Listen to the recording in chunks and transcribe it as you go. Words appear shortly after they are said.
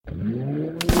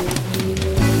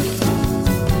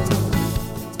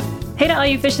to all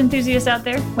you fish enthusiasts out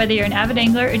there. Whether you're an avid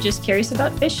angler or just curious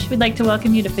about fish, we'd like to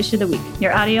welcome you to Fish of the Week,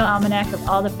 your audio almanac of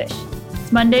all the fish.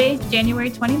 It's Monday, January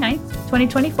 29th,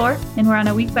 2024, and we're on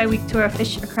a week-by-week tour of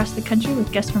fish across the country with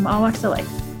guests from all walks of life.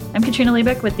 I'm Katrina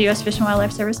Liebeck with the U.S. Fish and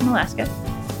Wildlife Service in Alaska.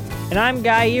 And I'm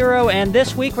Guy Eero, and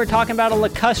this week we're talking about a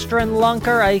Lacustrine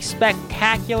Lunker, a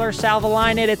spectacular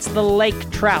salvelinid. It's the Lake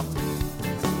Trout.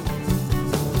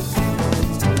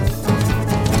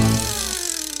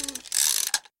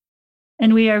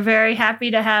 And we are very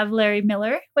happy to have Larry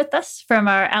Miller with us from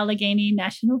our Allegheny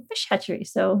National Fish Hatchery.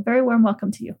 So very warm welcome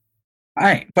to you.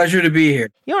 Hi, pleasure to be here.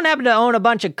 You don't happen to own a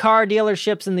bunch of car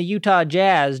dealerships in the Utah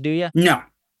Jazz, do you? No.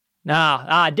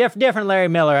 No, different Larry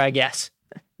Miller, I guess.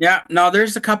 Yeah, no,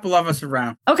 there's a couple of us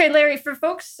around. Okay, Larry, for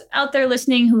folks out there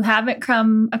listening who haven't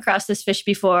come across this fish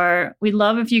before, we'd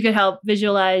love if you could help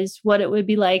visualize what it would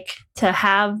be like to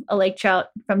have a lake trout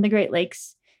from the Great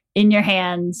Lakes in your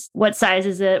hands. What size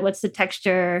is it? What's the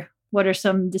texture? What are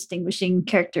some distinguishing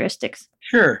characteristics?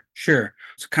 Sure.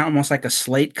 It's kind of almost like a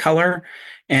slate color,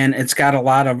 and it's got a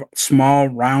lot of small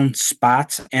round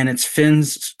spots, and its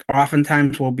fins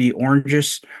oftentimes will be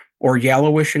orangish or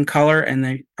yellowish in color, and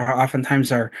they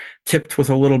oftentimes are tipped with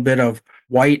a little bit of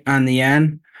white on the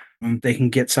end. They can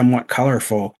get somewhat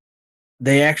colorful.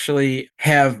 They actually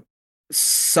have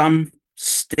some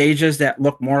stages that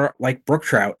look more like brook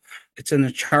trout. It's in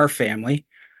the char family.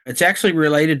 It's actually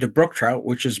related to brook trout,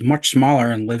 which is much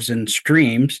smaller and lives in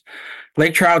streams.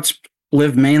 Lake trouts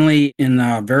live mainly in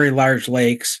very large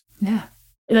lakes. Yeah.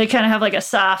 They kind of have like a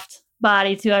soft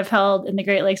body too. I've held in the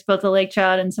Great Lakes, both the lake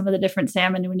trout and some of the different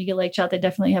salmon. When you get lake trout, they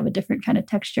definitely have a different kind of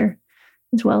texture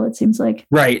as well, it seems like.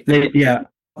 Right.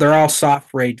 They're all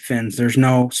soft rayed fins. There's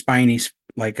no spiny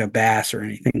like a bass or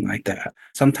anything like that.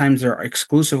 Sometimes they're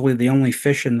exclusively the only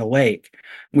fish in the lake,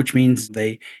 which means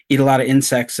they eat a lot of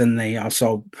insects, and they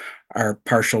also are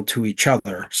partial to each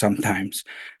other sometimes.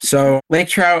 So lake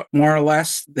trout, more or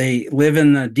less, they live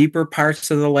in the deeper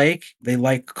parts of the lake. They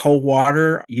like cold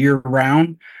water year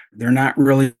round. They're not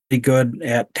really good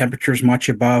at temperatures much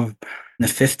above the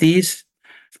 50s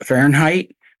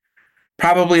Fahrenheit.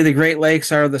 Probably the Great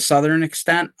Lakes are the southern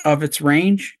extent of its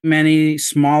range. Many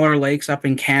smaller lakes up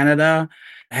in Canada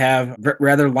have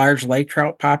rather large lake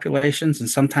trout populations, and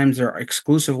sometimes they're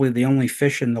exclusively the only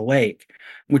fish in the lake,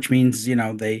 which means,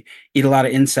 they eat a lot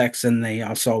of insects, and they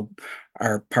also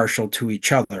are partial to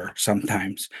each other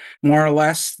sometimes. More or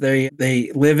less, they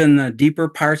live in the deeper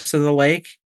parts of the lake.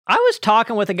 I was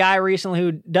talking with a guy recently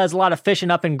who does a lot of fishing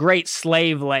up in Great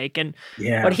Slave Lake. And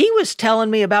what he was telling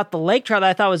me about the lake trout that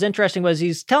I thought was interesting was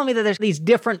he's telling me that there's these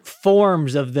different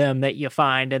forms of them that you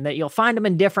find, and that you'll find them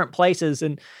in different places.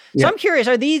 And so I'm curious,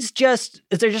 is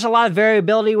there just a lot of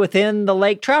variability within the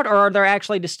lake trout, or are there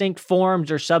actually distinct forms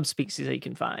or subspecies that you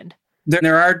can find?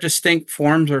 There are distinct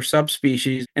forms or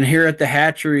subspecies. And here at the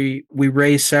hatchery, we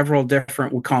raise several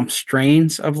different, we call them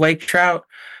strains of lake trout.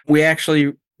 We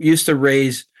actually used to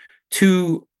raise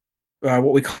two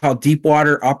what we call deep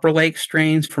water upper lake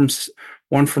strains,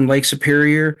 one from Lake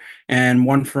Superior and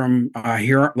one from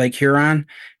Lake Huron.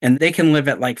 And they can live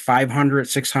at like 500,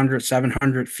 600,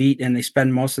 700 feet, and they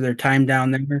spend most of their time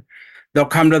down there. They'll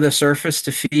come to the surface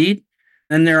to feed.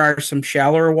 Then there are some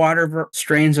shallower water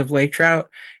strains of lake trout,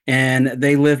 and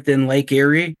they lived in Lake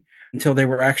Erie until they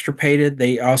were extirpated.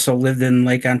 They also lived in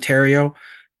Lake Ontario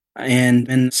and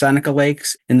in Seneca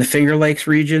Lakes in the Finger Lakes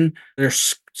region. They're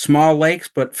small lakes,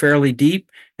 but fairly deep,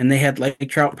 and they had lake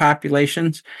trout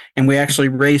populations, and we actually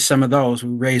raised some of those.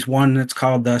 We raised one that's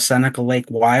called the Seneca Lake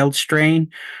Wild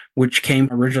strain, which came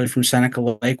originally from Seneca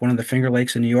Lake, one of the Finger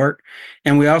Lakes in New York.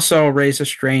 And we also raised a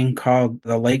strain called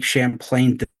the Lake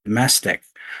Champlain Domestic,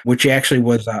 which actually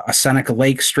was a Seneca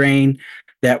Lake strain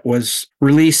that was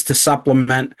released to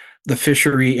supplement the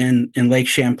fishery in Lake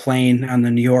Champlain on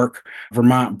the New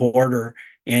York-Vermont border.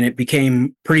 And it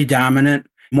became pretty dominant.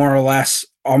 More or less,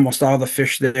 almost all the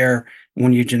fish there,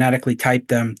 when you genetically type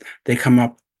them, they come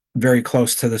up very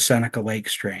close to the Seneca Lake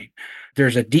strain.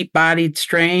 There's a deep-bodied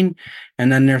strain, and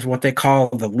then there's what they call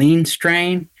the lean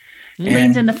strain.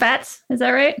 Leans in the fats, is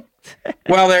that right?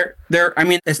 Well,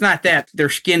 it's not that. They're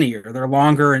skinnier. They're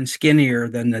longer and skinnier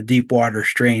than the deep water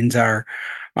strains are.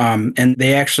 And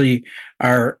they actually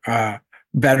are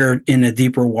better in the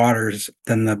deeper waters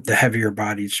than the heavier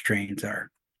bodied strains are.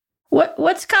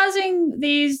 What's causing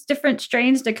these different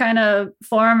strains to kind of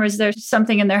form? Or is there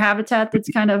something in their habitat that's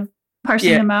kind of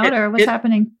parsing them out, or what's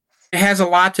happening? It has a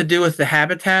lot to do with the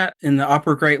habitat in the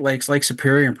upper Great Lakes, Lake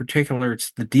Superior in particular.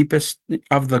 It's the deepest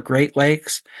of the Great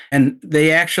Lakes, and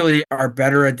they actually are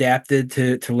better adapted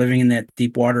to living in that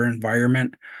deep water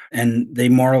environment. and they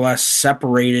more or less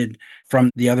separated from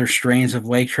the other strains of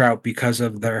lake trout because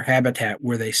of their habitat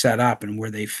where they set up and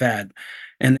where they fed.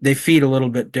 And they feed a little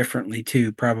bit differently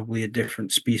too, probably a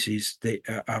different species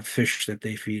of fish that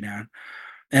they feed on.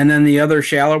 And then the other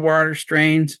shallow water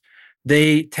strains,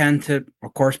 they tend to,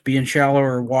 of course, be in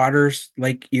shallower waters.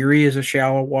 Lake Erie is a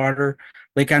shallow water.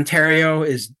 Lake Ontario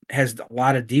has a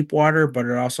lot of deep water, but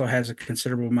it also has a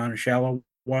considerable amount of shallow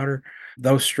water.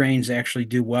 Those strains actually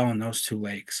do well in those two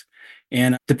lakes.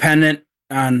 And dependent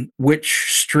on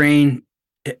which strain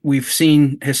we've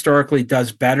seen historically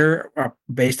does better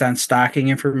based on stocking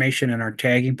information in our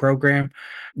tagging program,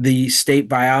 the state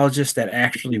biologists that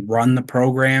actually run the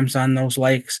programs on those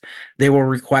lakes, they will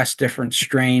request different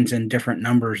strains and different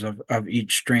numbers of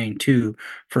each strain too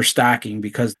for stocking,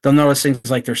 because they'll notice things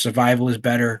like their survival is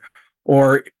better,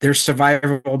 or their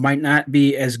survival might not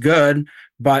be as good,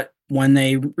 but when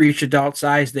they reach adult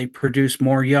size, they produce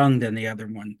more young than the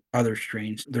other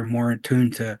strains. They're more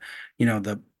attuned to,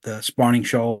 the spawning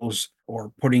shoals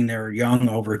or putting their young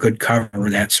over good cover,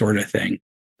 that sort of thing.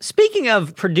 Speaking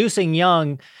of producing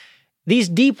young, these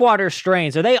deep water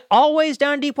strains, are they always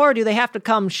down deep water? Or do they have to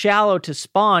come shallow to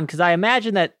spawn? Because I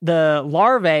imagine that the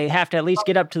larvae have to at least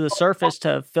get up to the surface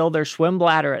to fill their swim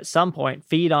bladder at some point,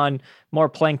 feed on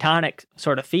more planktonic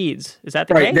sort of feeds. Is that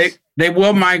the case? They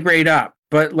will migrate up.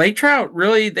 But lake trout,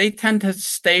 really, they tend to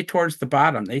stay towards the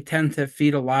bottom. They tend to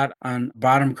feed a lot on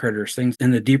bottom critters, things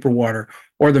in the deeper water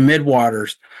or the mid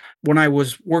waters. When I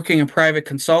was working in private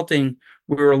consulting,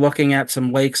 we were looking at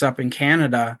some lakes up in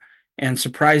Canada, and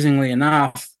surprisingly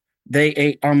enough, they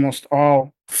ate almost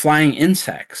all flying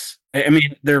insects. I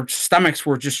mean, their stomachs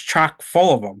were just chock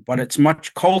full of them, but it's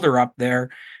much colder up there.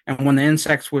 And when the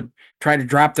insects would try to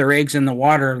drop their eggs in the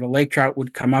water, the lake trout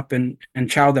would come up and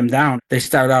chow them down. They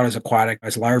started out as aquatic,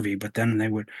 as larvae, but then they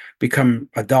would become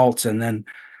adults. And then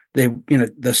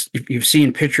if you've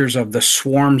seen pictures of the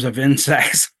swarms of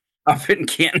insects up in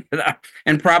Canada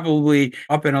and probably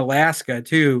up in Alaska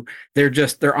too,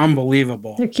 they're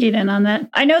unbelievable. They're keyed in on that.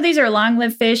 I know these are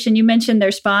long-lived fish, and you mentioned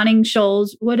their spawning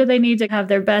shoals. What do they need to have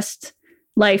their best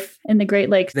life in the Great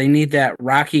Lakes? They need that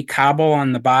rocky cobble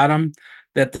on the bottom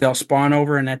that they'll spawn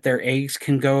over, and that their eggs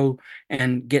can go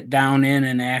and get down in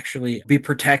and actually be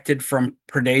protected from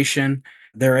predation.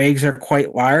 Their eggs are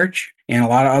quite large, and a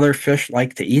lot of other fish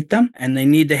like to eat them. And they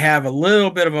need to have a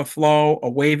little bit of a flow, a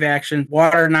wave action.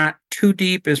 Water not too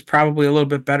deep is probably a little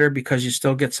bit better, because you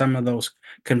still get some of those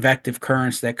convective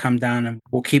currents that come down and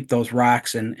will keep those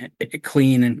rocks and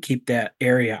clean and keep that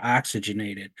area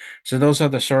oxygenated. So those are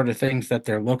the sort of things that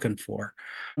they're looking for.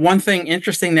 One thing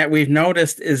interesting that we've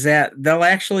noticed is that they'll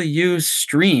actually use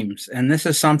streams. And this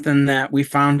is something that we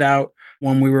found out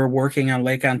when we were working on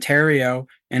Lake Ontario.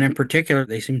 And in particular,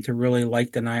 they seem to really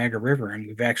like the Niagara River. And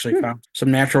we've actually found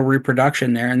some natural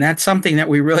reproduction there. And that's something that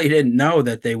we really didn't know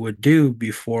that they would do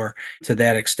before to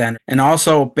that extent. And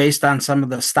also based on some of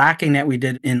the stocking that we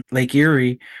did in Lake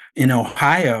Erie in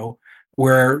Ohio,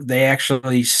 where they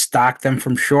actually stocked them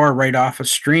from shore right off a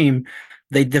stream,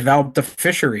 they developed a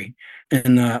fishery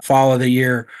in the fall of the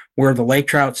year where the lake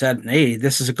trout said, hey,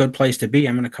 this is a good place to be.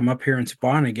 I'm going to come up here and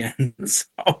spawn again.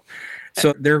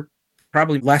 So they're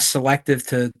probably less selective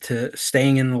to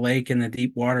staying in the lake in the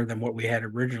deep water than what we had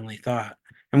originally thought.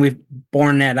 And we've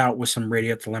borne that out with some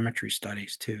radiotelemetry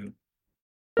studies too.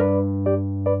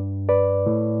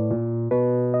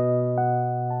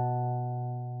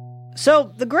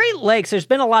 So the Great Lakes, there's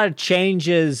been a lot of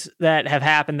changes that have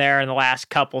happened there in the last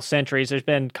couple centuries. There's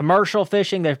been commercial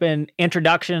fishing. There's been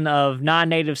introduction of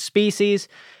non-native species.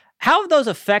 How have those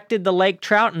affected the lake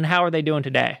trout, and how are they doing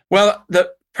today? Well,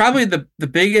 probably the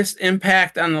biggest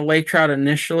impact on the lake trout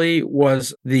initially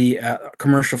was the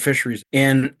commercial fisheries.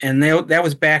 And that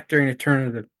was back during the turn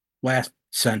of the last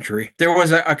century. There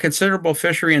was a considerable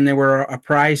fishery, and they were a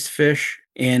prized fish,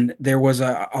 and there was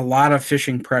a lot of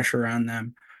fishing pressure on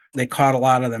them. They caught a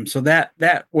lot of them. So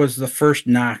that was the first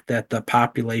knock that the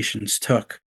populations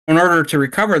took. In order to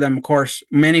recover them, of course,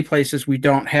 many places we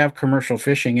don't have commercial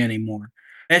fishing anymore.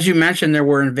 As you mentioned, there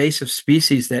were invasive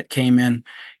species that came in.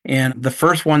 And the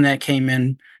first one that came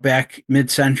in back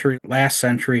mid-century, last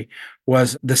century,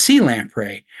 was the sea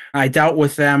lamprey. I dealt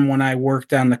with them when I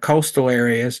worked on the coastal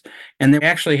areas, and they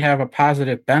actually have a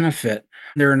positive benefit.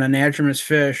 They're an anadromous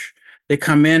fish. They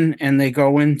come in and they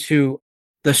go into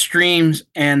the streams,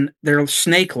 and they're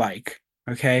snake-like,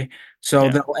 okay? So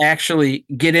they'll actually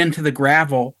get into the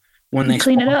gravel when they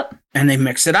clean it up, and they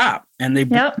mix it up, and they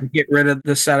get rid of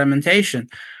the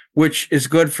sedimentation, which is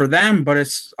good for them, but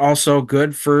it's also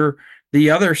good for the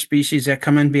other species that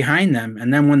come in behind them.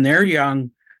 And then when they're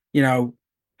young,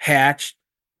 hatch,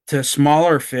 to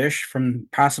smaller fish from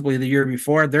possibly the year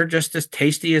before, they're just as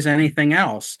tasty as anything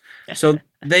else. So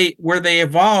where they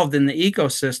evolved in the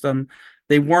ecosystem,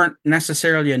 they weren't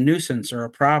necessarily a nuisance or a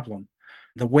problem.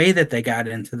 The way that they got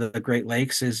into the Great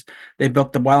Lakes is they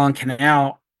built the Welland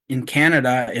Canal in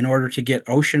Canada in order to get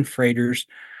ocean freighters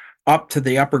up to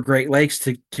the upper Great Lakes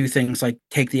to do things like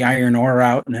take the iron ore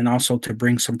out, and then also to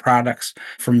bring some products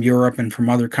from Europe and from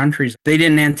other countries. They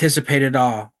didn't anticipate at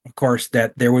all, of course,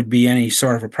 that there would be any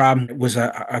sort of a problem. It was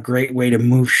a great way to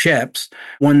move ships.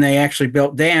 When they actually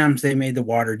built dams, they made the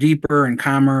water deeper and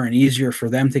calmer and easier for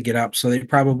them to get up. So they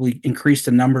probably increased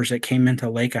the numbers that came into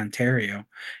Lake Ontario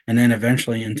and then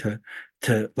eventually into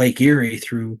Lake Erie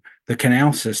through the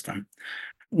canal system.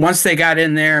 Once they got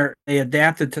in there, they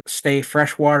adapted to stay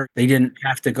freshwater. They didn't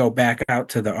have to go back out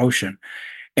to the ocean.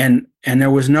 And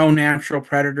there was no natural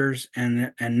predators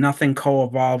and nothing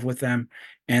co-evolved with them.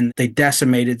 And they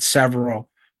decimated several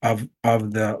of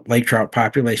the lake trout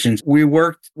populations. We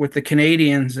worked with the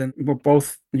Canadians, and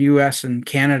both the US and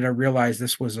Canada realized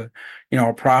this was a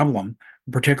problem,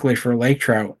 particularly for lake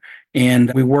trout.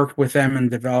 And we worked with them and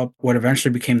developed what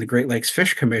eventually became the Great Lakes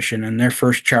Fish Commission. And their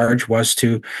first charge was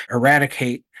to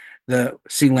eradicate the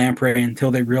sea lamprey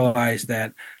until they realized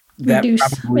that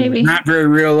probably was not very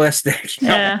realistic.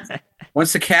 Yeah.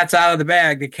 Once the cat's out of the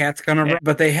bag, the cat's going to run.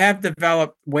 But they have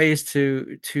developed ways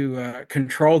to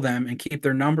control them and keep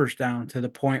their numbers down to the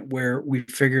point where we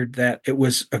figured that it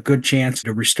was a good chance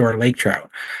to restore lake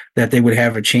trout, that they would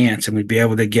have a chance and we'd be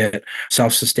able to get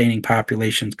self-sustaining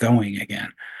populations going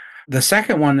again. The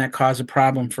second one that caused a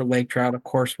problem for lake trout, of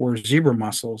course, were zebra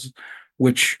mussels,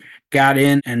 which got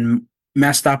in and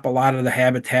messed up a lot of the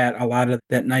habitat, a lot of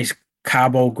that nice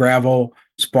cobble, gravel,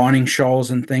 spawning shoals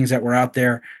and things that were out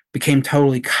there became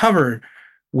totally covered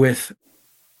with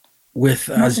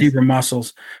zebra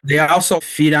mussels. They also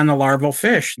feed on the larval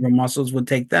fish. The mussels would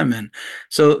take them in.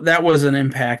 So that was an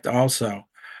impact also.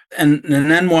 And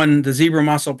then when the zebra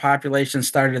mussel population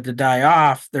started to die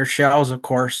off, their shells, of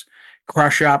course,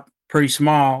 crush up pretty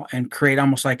small and create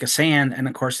almost like a sand. And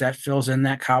of course, that fills in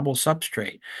that cobble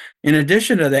substrate. In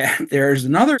addition to that, there's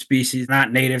another species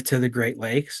not native to the Great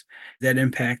Lakes that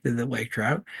impacted the lake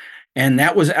trout. And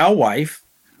that was alewife,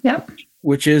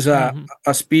 which is a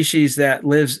species that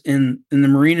lives in the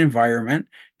marine environment.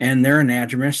 And they're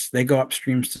anadromous. They go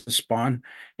upstream to spawn.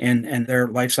 And their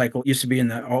life cycle used to be in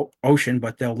the ocean,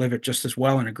 but they'll live it just as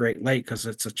well in a Great Lake because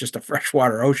it's just a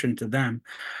freshwater ocean to them.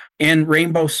 And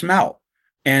rainbow smelt.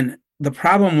 And the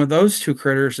problem with those two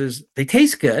critters is they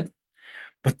taste good,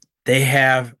 but they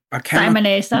have a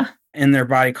chemical in their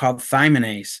body called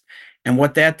thymidase. And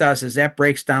what that does is that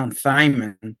breaks down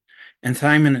thymine. And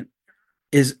thymine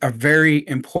is a very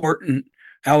important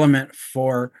element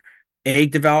for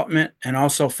egg development and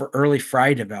also for early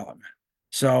fry development.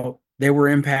 So they were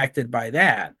impacted by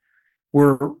that.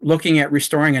 We're looking at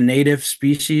restoring a native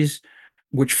species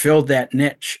which filled that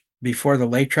niche before the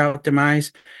lake trout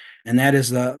demise. And that is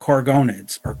the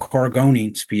corgonids or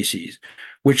corgonine species,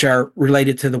 which are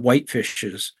related to the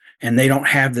whitefishes, and they don't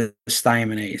have the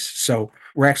thymidase. So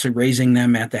we're actually raising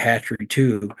them at the hatchery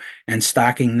too and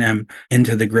stocking them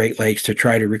into the Great Lakes to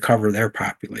try to recover their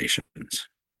populations.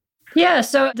 Yeah,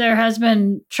 so there has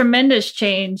been tremendous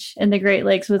change in the Great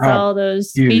Lakes with all those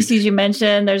species you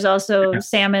mentioned. There's also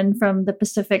salmon from the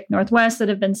Pacific Northwest that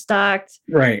have been stocked.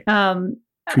 Right.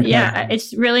 Yeah,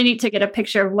 it's really neat to get a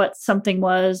picture of what something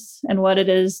was and what it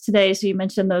is today. So you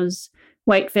mentioned those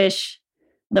whitefish,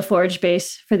 the forage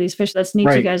base for these fish. That's neat.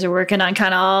 Right. You guys are working on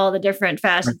kind of all the different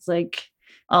facets, like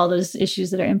all those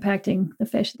issues that are impacting the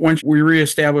fish. Once we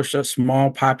reestablished a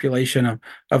small population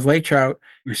of lake trout,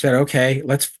 we said, okay,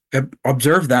 let's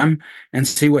observe them and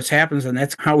see what's happens. And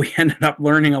that's how we ended up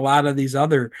learning a lot of these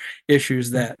other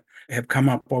issues that have come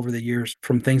up over the years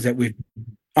from things that we've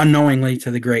unknowingly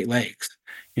to the Great Lakes.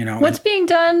 What's being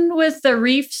done with the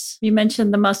reefs? You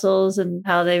mentioned the mussels and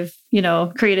how they've,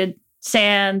 created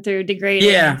sand through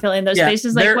degrading and filling those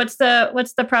spaces. Like what's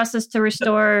the process to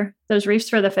restore those reefs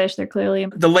for the fish? They're clearly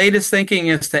the latest thinking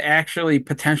is to actually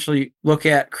potentially look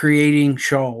at creating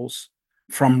shoals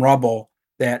from rubble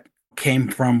that came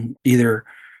from either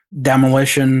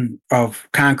demolition of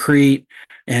concrete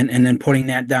and then putting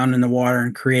that down in the water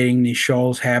and creating these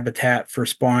shoals habitat for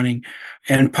spawning,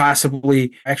 and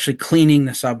possibly actually cleaning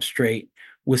the substrate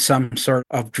with some sort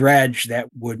of dredge that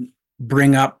would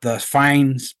bring up the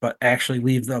fines, but actually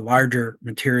leave the larger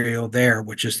material there,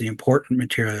 which is the important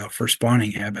material for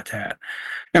spawning habitat.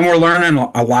 And we're learning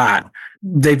a lot.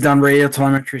 They've done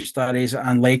radiotelemetry studies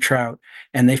on lake trout,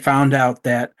 and they found out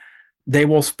that they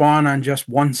will spawn on just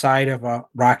one side of a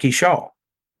rocky shoal.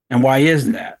 And why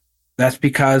is that? That's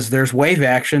because there's wave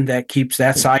action that keeps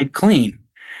that side clean,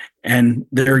 and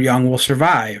their young will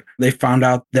survive. They found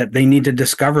out that they need to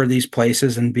discover these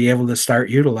places and be able to start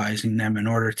utilizing them in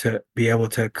order to be able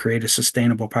to create a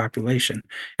sustainable population.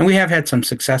 And we have had some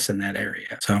success in that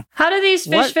area. So, how do these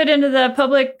fish fit into the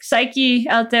public psyche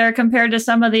out there compared to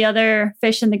some of the other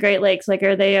fish in the Great Lakes? Like,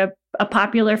 are they a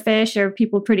popular fish? Are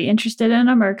people pretty interested in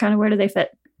them, or kind of where do they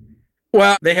fit?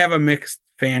 Well, they have a mixed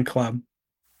fan club.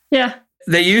 Yeah.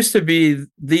 They used to be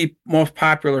the most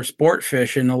popular sport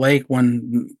fish in the lake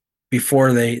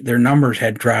before their numbers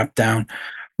had dropped down.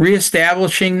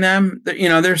 Reestablishing them,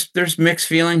 there's mixed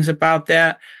feelings about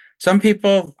that. Some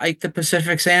people like the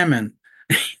Pacific salmon.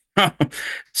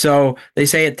 So they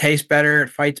say it tastes better, it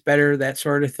fights better, that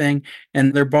sort of thing.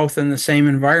 And they're both in the same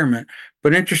environment.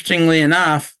 But interestingly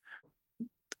enough,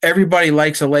 everybody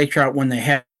likes a lake trout when they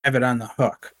have it on the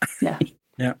hook. Yeah.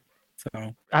 Yeah.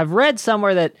 So I've read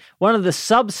somewhere that one of the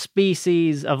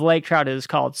subspecies of lake trout is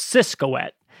called Siskowet.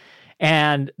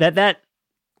 And that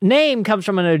name comes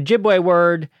from an Ojibwe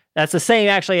word that's the same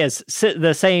actually as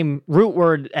the same root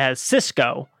word as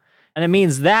Cisco. And it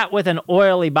means that with an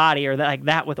oily body, or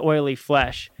that with oily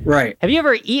flesh. Right. Have you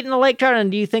ever eaten a lake trout, and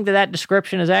do you think that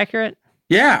description is accurate?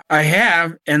 Yeah, I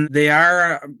have. And they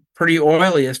are pretty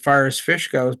oily as far as fish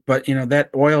goes. But,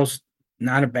 that oil's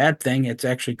not a bad thing. It's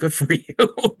actually good for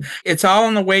you. It's all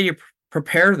in the way you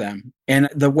prepare them. And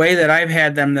the way that I've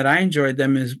had them that I enjoyed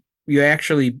them is you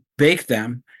actually bake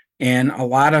them, and a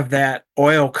lot of that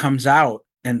oil comes out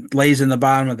and lays in the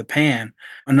bottom of the pan.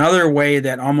 Another way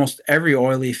that almost every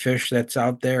oily fish that's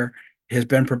out there has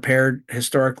been prepared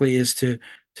historically is to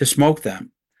smoke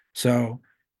them. So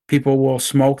people will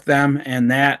smoke them,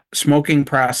 and that smoking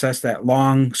process, that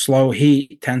long, slow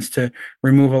heat, tends to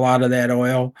remove a lot of that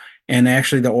oil. And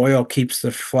actually the oil keeps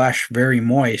the flesh very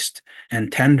moist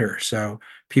and tender. So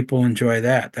people enjoy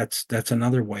that. That's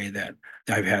another way that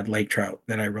I've had lake trout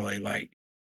that I really like.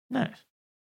 Nice.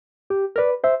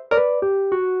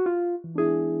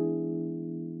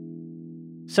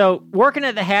 So working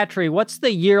at the hatchery, what's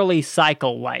the yearly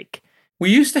cycle like? We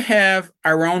used to have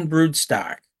our own brood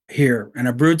stock here, and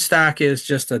a brood stock is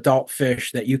just adult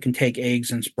fish that you can take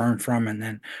eggs and sperm from and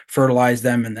then fertilize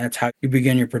them, and that's how you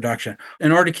begin your production.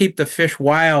 In order to keep the fish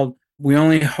wild, we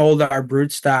only hold our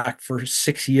brood stock for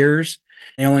 6 years.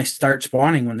 They only start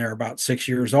spawning when they're about 6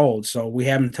 years old. So we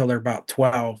have them until they're about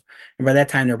 12. And by that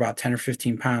time, they're about 10 or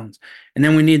 15 pounds. And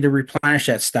then we need to replenish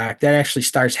that stock. That actually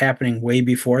starts happening way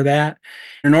before that.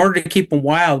 In order to keep them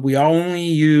wild, we only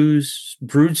use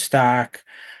brood stock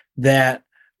that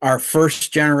are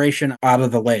first generation out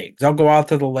of the lake. They'll go out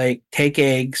to the lake, take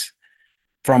eggs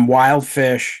from wild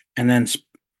fish, and then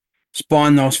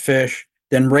spawn those fish,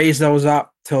 then raise those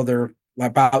up till they're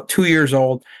about 2 years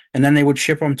old, and then they would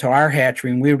ship them to our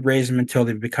hatchery, and we would raise them until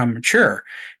they become mature.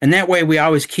 And that way we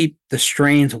always keep the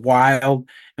strains wild,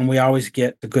 and we always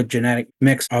get the good genetic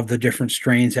mix of the different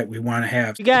strains that we want to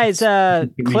have. You guys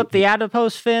clip the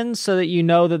adipose fins so that you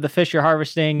know that the fish you're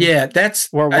harvesting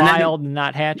were wild and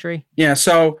not hatchery? Yeah,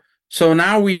 so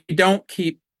now we don't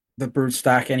keep the brood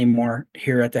stock anymore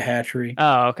here at the hatchery.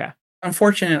 Oh, okay.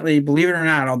 Unfortunately, believe it or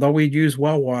not, although we use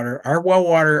well water, our well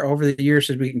water over the years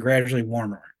has been gradually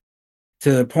warmer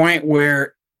to the point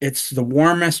where it's the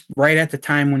warmest right at the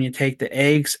time when you take the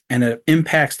eggs, and it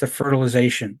impacts the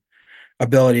fertilization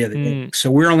ability of the eggs.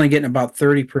 So we're only getting about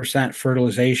 30%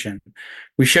 fertilization.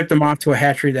 We shipped them off to a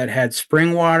hatchery that had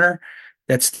spring water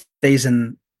that stays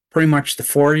in pretty much the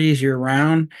 40s year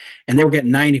round, and they were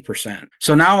getting 90%.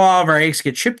 So now all of our eggs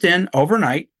get shipped in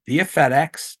overnight via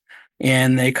FedEx.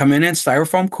 And they come in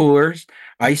styrofoam coolers,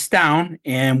 iced down,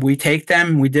 and we take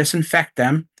them, we disinfect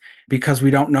them because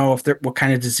we don't know what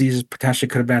kind of diseases potentially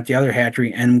could have been at the other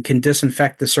hatchery, and we can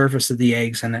disinfect the surface of the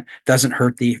eggs, and it doesn't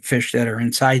hurt the fish that are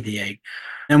inside the egg.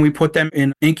 And we put them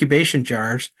in incubation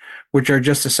jars, which are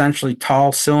just essentially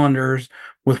tall cylinders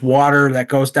with water that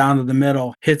goes down to the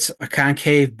middle, hits a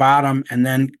concave bottom, and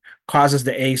then causes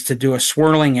the eggs to do a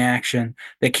swirling action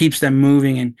that keeps them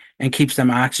moving and keeps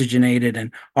them oxygenated.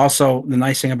 And also the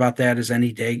nice thing about that is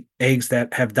any eggs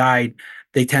that have died,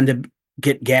 they tend to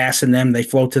get gas in them. They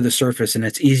float to the surface, and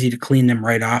it's easy to clean them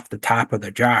right off the top of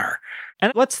the jar.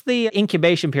 And what's the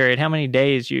incubation period? How many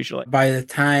days usually? By the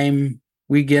time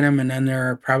we get them, and then there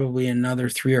are probably another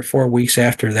 3 or 4 weeks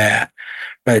after that.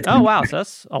 But oh, wow. So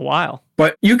that's a while.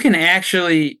 But you can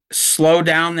actually slow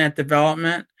down that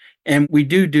development. And we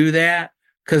do that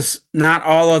because not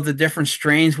all of the different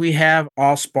strains we have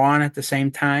all spawn at the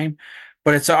same time.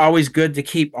 But it's always good to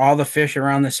keep all the fish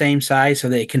around the same size so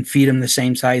they can feed them the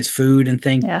same size food and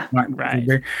things. Yeah,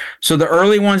 right. So the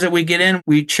early ones that we get in,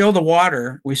 we chill the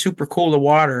water, we super cool the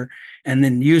water, and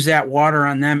then use that water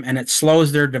on them, and it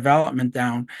slows their development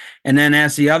down. And then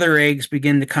as the other eggs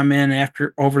begin to come in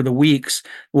over the weeks,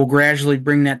 we'll gradually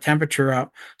bring that temperature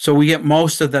up. So we get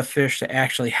most of the fish to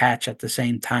actually hatch at the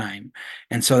same time.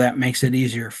 And so that makes it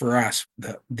easier for us,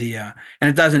 and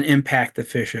it doesn't impact the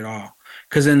fish at all.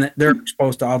 Because then they're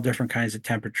exposed to all different kinds of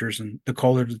temperatures, and the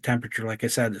colder the temperature, like I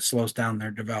said, it slows down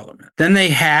their development. Then they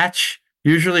hatch,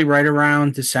 usually right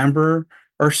around December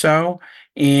or so,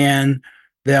 and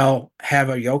they'll have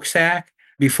a yolk sac.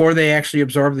 Before they actually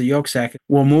absorb the yolk sac,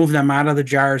 we'll move them out of the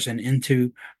jars and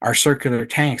into our circular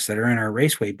tanks that are in our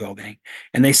raceway building.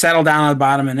 And they settle down at the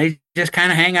bottom, and they just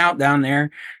kind of hang out down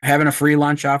there, having a free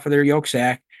lunch off of their yolk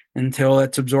sac until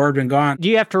it's absorbed and gone. Do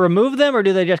you have to remove them, or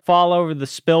do they just fall over the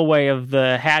spillway of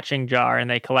the hatching jar and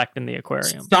they collect in the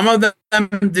aquarium? Some of them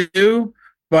do,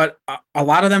 but a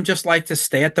lot of them just like to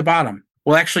stay at the bottom.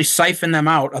 We'll actually siphon them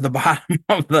out of the bottom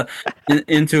of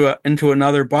into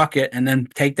another bucket, and then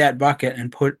take that bucket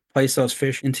and place those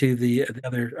fish into the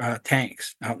other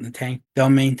tanks out in the tank. They'll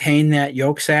maintain that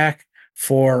yolk sac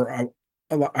for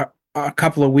a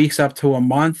couple of weeks up to a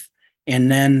month,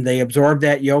 and then they absorb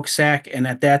that yolk sac, and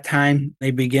at that time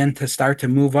they begin to start to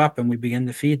move up, and we begin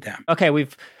to feed them. Okay,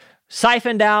 we've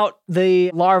siphoned out the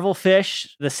larval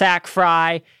fish, the sac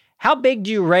fry. How big do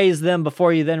you raise them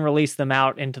before you then release them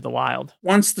out into the wild?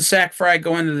 Once the sac fry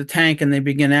go into the tank and they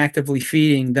begin actively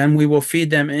feeding, then we will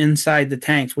feed them inside the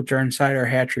tanks, which are inside our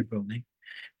hatchery building.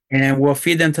 And we'll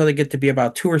feed them until they get to be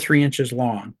about 2 or 3 inches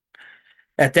long.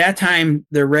 At that time,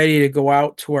 they're ready to go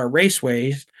out to our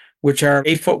raceways, which are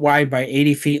 8 foot wide by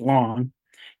 80 feet long.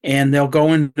 And they'll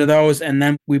go into those, and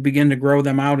then we begin to grow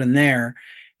them out in there.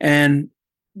 And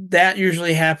that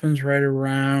usually happens right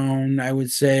around, I would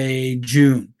say,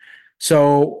 June.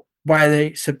 So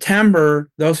by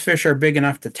September, those fish are big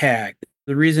enough to tag.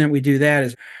 The reason we do that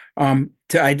is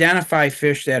to identify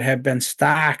fish that have been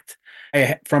stocked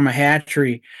from a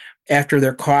hatchery after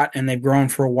they're caught and they've grown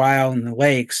for a while in the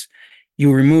lakes.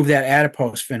 You remove that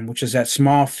adipose fin, which is that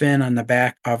small fin on the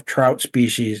back of trout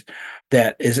species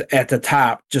that is at the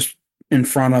top, just in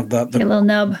front of the little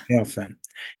nub tail fin.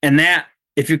 And that,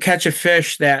 if you catch a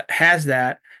fish that has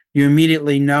that, you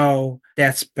immediately know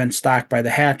that's been stocked by the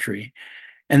hatchery.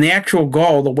 And the actual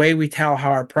goal, the way we tell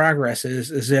how our progress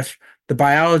is if the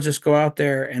biologists go out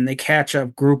there and they catch a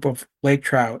group of lake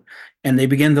trout and they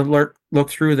begin to look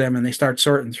through them and they start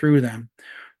sorting through them.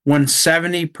 When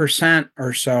 70%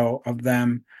 or so of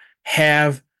them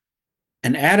have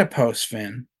an adipose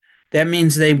fin, that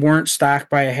means they weren't stocked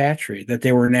by a hatchery, that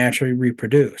they were naturally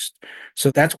reproduced.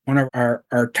 So that's one of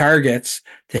our targets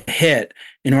to hit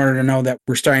in order to know that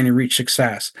we're starting to reach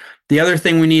success. The other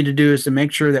thing we need to do is to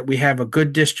make sure that we have a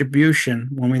good distribution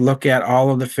when we look at all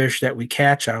of the fish that we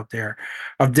catch out there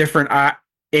of different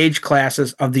age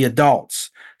classes of the adults,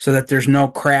 so that there's no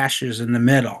crashes in the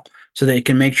middle, so that you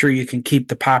can make sure you can keep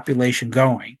the population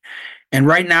going. And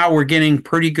right now we're getting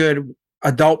pretty good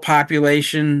adult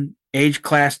population age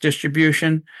class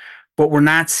distribution, but we're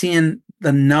not seeing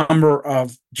the number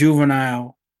of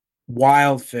juvenile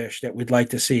wild fish that we'd like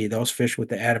to see, those fish with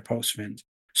the adipose fins.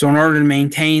 So in order to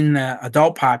maintain the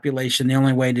adult population, the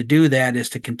only way to do that is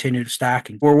to continue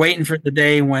stocking. We're waiting for the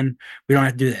day when we don't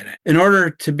have to do that. In order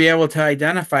to be able to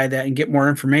identify that and get more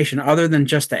information, other than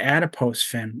just the adipose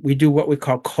fin, we do what we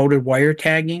call coded wire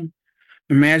tagging.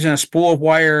 Imagine a spool of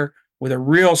wire with a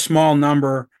real small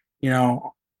number,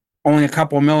 only a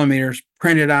couple of millimeters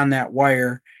printed on that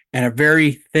wire, and a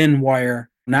very thin wire,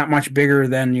 not much bigger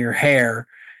than your hair.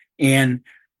 And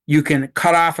you can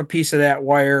cut off a piece of that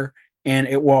wire and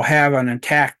it will have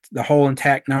the whole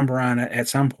intact number on it at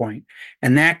some point.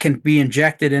 And that can be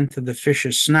injected into the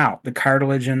fish's snout, the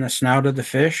cartilage in the snout of the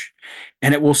fish,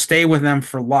 and it will stay with them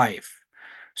for life.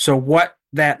 So what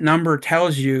that number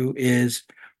tells you is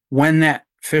when that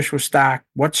fish was stocked,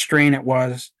 what strain it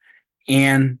was,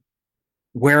 and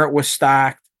where it was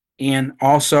stocked, and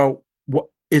also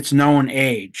its known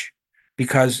age,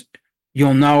 because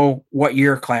you'll know what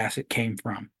year class it came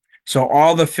from. So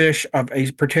all the fish of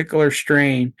a particular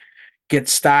strain get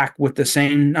stocked with the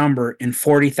same number in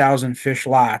 40,000 fish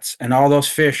lots, and all those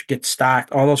fish get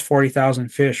stocked, all those 40,000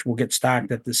 fish will get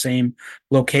stocked at the same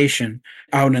location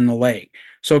out in the lake.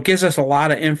 So it gives us a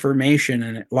lot of information,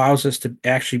 and it allows us to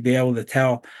actually be able to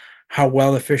tell how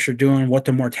well the fish are doing, what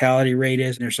the mortality rate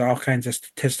is. And there's all kinds of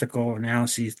statistical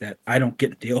analyses that I don't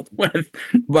get to deal with,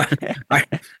 but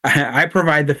I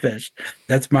provide the fish.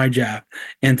 That's my job,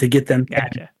 and to get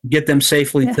them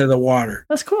safely to the water.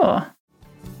 That's cool.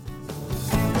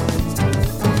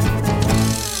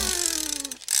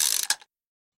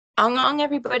 Ong,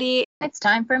 everybody. It's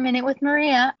time for a Minute with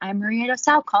Maria. I'm Maria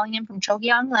Dosal calling in from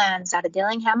Chogyong Lands out of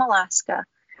Dillingham, Alaska.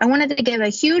 I wanted to give a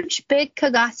huge, big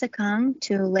kagasakung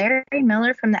to Larry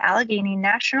Miller from the Allegheny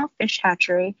National Fish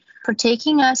Hatchery for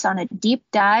taking us on a deep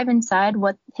dive inside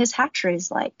what his hatchery is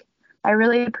like. I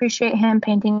really appreciate him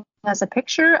painting us a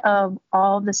picture of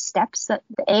all the steps that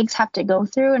the eggs have to go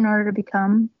through in order to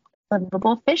become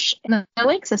livable fish in the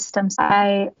lake systems.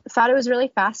 I thought it was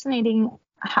really fascinating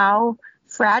how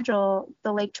fragile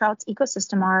the lake trout's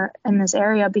ecosystem are in this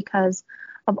area because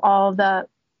of all the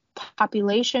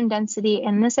population density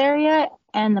in this area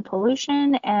and the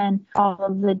pollution and all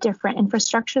of the different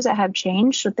infrastructures that have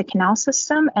changed with the canal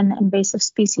system and the invasive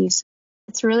species.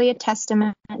 It's really a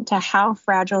testament to how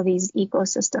fragile these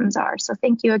ecosystems are. So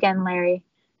thank you again, Larry.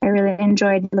 I really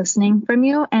enjoyed listening from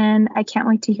you, and I can't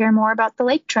wait to hear more about the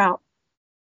lake trout.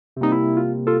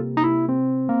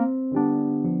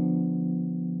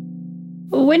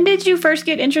 When did you first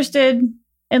get interested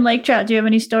in lake trout? Do you have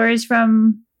any stories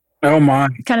from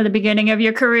kind of the beginning of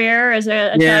your career as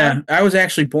a child? I was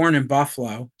actually born in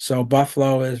Buffalo. So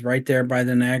Buffalo is right there by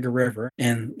the Niagara River,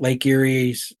 and Lake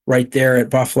Erie's right there at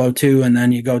Buffalo too. And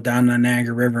then you go down the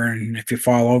Niagara River, and if you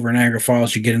fall over Niagara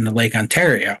Falls, you get into Lake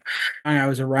Ontario. And I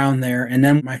was around there. And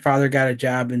then my father got a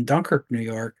job in Dunkirk, New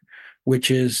York,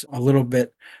 which is a little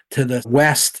bit to the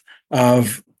west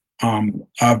of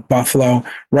Buffalo,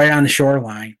 right on the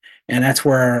shoreline. And that's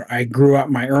where I grew up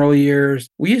my early years.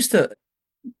 We used to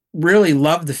really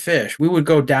love the fish. We would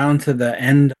go down to the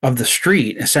end of the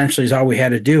street, essentially is all we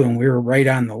had to do. And we were right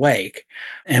on the lake.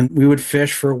 And we would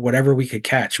fish for whatever we could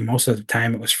catch. Most of the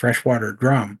time it was freshwater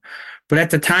drum. But at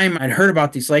the time, I'd heard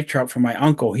about these lake trout from my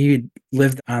uncle. He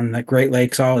lived on the Great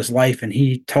Lakes all his life, and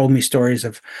he told me stories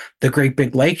of the great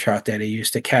big lake trout that he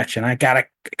used to catch. And I got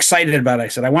excited about it. I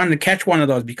said, I wanted to catch one of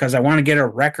those because I want to get a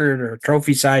record or a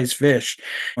trophy-sized fish.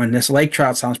 And this lake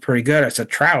trout sounds pretty good. I said,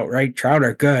 trout, right? Trout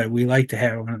are good. We like to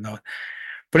have one of those.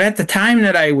 But at the time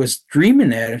that I was dreaming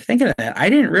that and thinking of that, I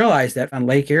didn't realize that on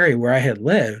Lake Erie, where I had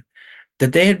lived,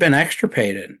 that they had been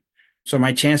extirpated. So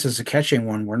my chances of catching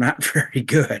one were not very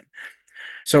good.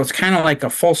 So it's kind of like a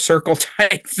full circle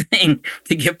type thing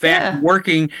to get back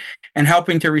working and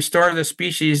helping to restore the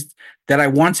species that I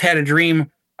once had a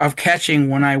dream of catching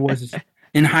when I was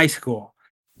in high school.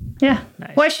 Yeah.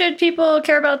 Nice. Why should people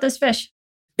care about this fish?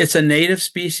 It's a native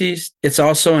species. It's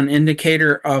also an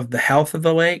indicator of the health of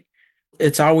the lake.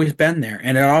 It's always been there.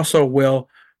 And it also will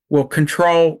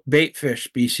control bait fish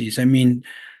species. I mean,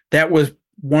 that was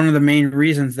one of the main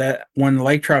reasons that when the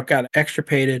lake trout got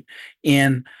extirpated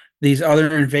and these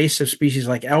other invasive species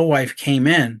like alewife came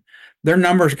in, their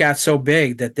numbers got so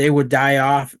big that they would die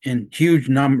off in huge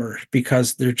numbers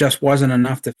because there just wasn't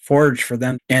enough to forage for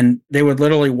them. And they would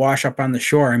literally wash up on the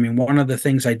shore. I mean, one of the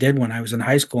things I did when I was in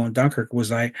high school in Dunkirk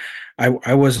was I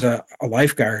was a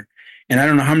lifeguard. And I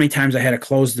don't know how many times I had to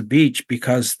close the beach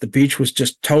because the beach was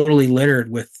just totally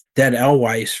littered with dead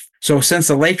alewife. So since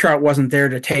the lake trout wasn't there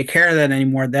to take care of that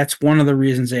anymore, that's one of the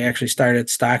reasons they actually started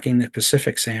stocking the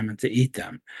Pacific salmon to eat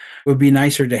them. It would be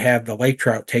nicer to have the lake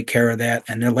trout take care of that,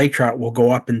 and the lake trout will go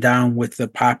up and down with the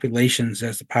populations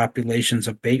as the populations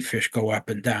of bait fish go up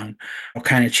and down. They'll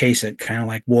kind of chase it, kind of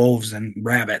like wolves and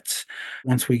rabbits.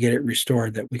 Once we get it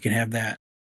restored, that we can have that.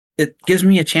 It gives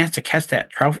me a chance to catch that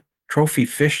trophy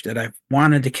fish that I've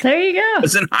wanted to catch. There you go.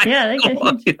 They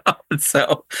get huge.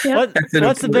 So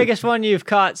what's the biggest one you've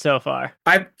caught so far?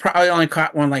 I've probably only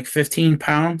caught one like 15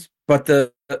 pounds, but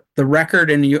the record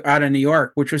out of New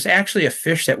York, which was actually a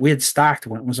fish that we had stocked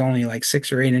when it was only like 6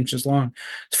 or 8 inches long,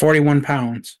 it's 41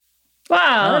 pounds.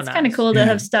 Wow, that's kind of cool to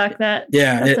have stocked that.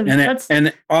 Yeah,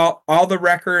 and all the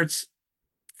records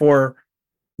for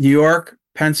New York,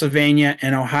 Pennsylvania,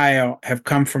 and Ohio have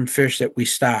come from fish that we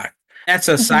stocked. That's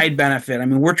a side benefit. I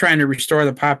mean, we're trying to restore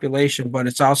the population, but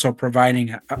it's also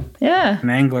providing an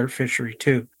angler fishery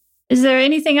too. Is there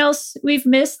anything else we've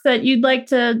missed that you'd like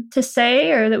to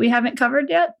say or that we haven't covered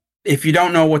yet? If you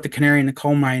don't know what the canary in the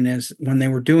coal mine is, when they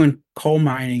were doing coal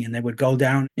mining and they would go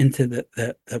down into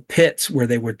the pits where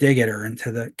they would dig it or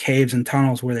into the caves and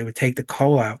tunnels where they would take the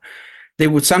coal out, they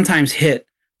would sometimes hit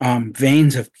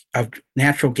veins of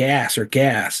natural gas or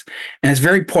gas. And it's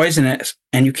very poisonous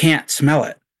and you can't smell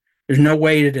it. There's no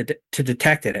way to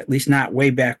detect it, at least not way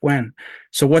back when.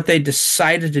 So what they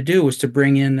decided to do was to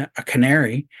bring in a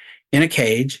canary in a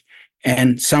cage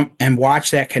and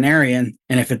watch that canary. And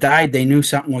if it died, they knew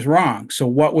something was wrong. So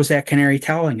what was that canary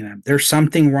telling them? There's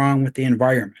something wrong with the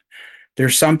environment.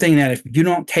 There's something that if you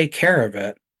don't take care of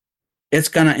it, it's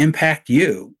going to impact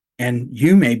you. And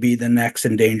you may be the next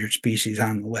endangered species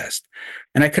on the list.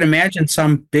 And I could imagine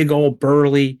some big old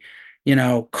burly,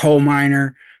 coal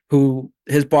miner who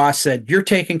his boss said, "You're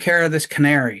taking care of this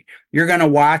canary. You're going to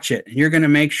watch it. And you're going to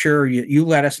make sure you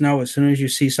let us know as soon as you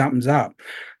see something's up."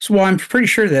 So, well, I'm pretty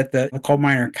sure that the coal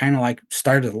miner kind of like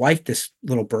started to like this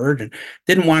little bird and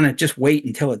didn't want to just wait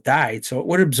until it died. So it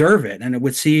would observe it and it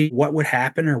would see what would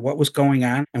happen or what was going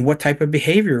on and what type of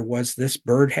behavior was this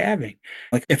bird having.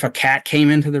 Like if a cat came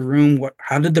into the room,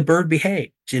 how did the bird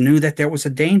behave? You knew that there was a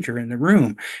danger in the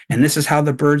room, and this is how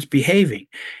the bird's behaving.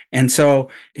 And so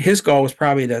his goal was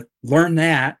probably to learn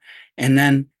that and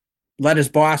then let his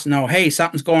boss know, "Hey,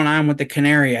 something's going on with the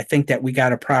canary. I think that we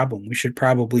got a problem. We should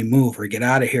probably move or get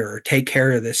out of here or take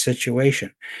care of this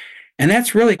situation." And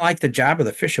that's really like the job of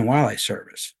the Fish and Wildlife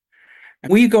Service.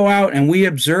 We go out and we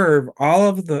observe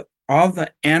all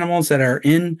the animals that are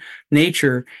in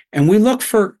nature, and we look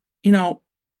for,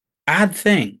 odd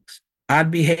things,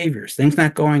 odd behaviors, things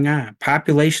not going on,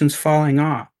 populations falling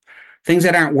off, things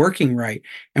that aren't working right.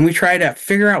 And we try to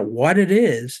figure out what it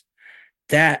is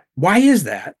why is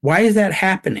that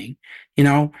happening?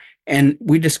 And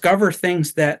we discover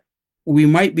things that we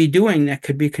might be doing that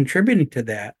could be contributing to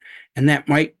that. And that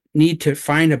might need to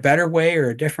find a better way or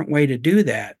a different way to do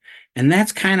that. And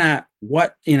that's kind of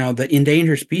what, the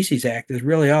Endangered Species Act is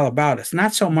really all about. It's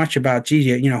not so much about,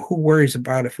 who worries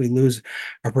about if we lose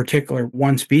a particular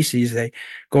one species, they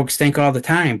go extinct all the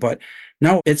time. But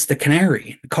no, it's the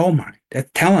canary, the coal mine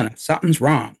that's telling us something's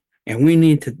wrong. And we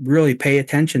need to really pay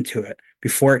attention to it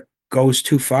before it goes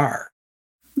too far.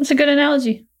 That's a good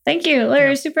analogy. Thank you, Larry.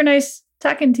 Yeah. Super nice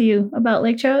talking to you about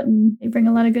lake trout, and you bring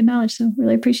a lot of good knowledge. So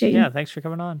really appreciate you. Yeah, thanks for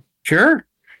coming on. Sure.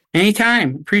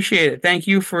 Anytime. Appreciate it. Thank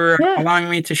you for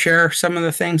allowing me to share some of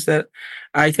the things that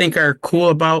I think are cool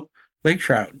about lake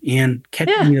trout and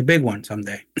catching the big one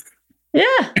someday. Yeah,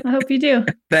 I hope you do.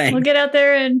 Thanks. We'll get out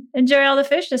there and enjoy all the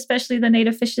fish, especially the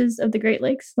native fishes of the Great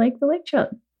Lakes, like the lake trout.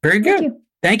 Very good.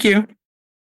 Thank you.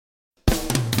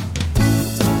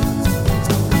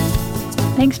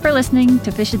 Thanks for listening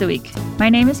to Fish of the Week. My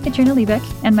name is Katrina Liebeck,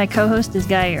 and my co-host is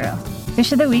Guy Euro.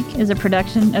 Fish of the Week is a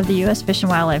production of the U.S. Fish and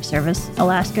Wildlife Service,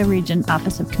 Alaska Region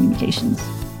Office of Communications.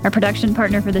 Our production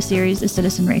partner for the series is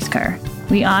Citizen Racecar.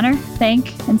 We honor,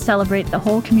 thank, and celebrate the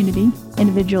whole community,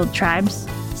 individual tribes,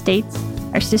 states,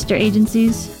 our sister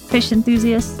agencies, fish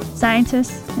enthusiasts,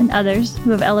 scientists, and others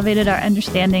who have elevated our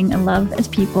understanding and love as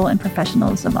people and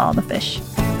professionals of all the fish.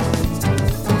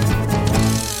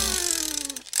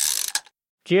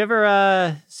 Do you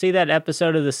ever see that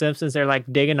episode of The Simpsons? They're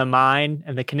like digging a mine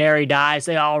and the canary dies.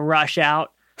 They all rush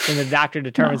out. And the doctor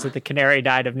determines that the canary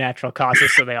died of natural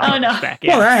causes. So they all rush back in.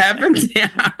 Well, that happens. Yeah.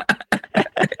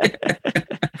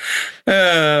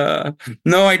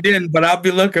 No, I didn't, but I'll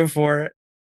be looking for it.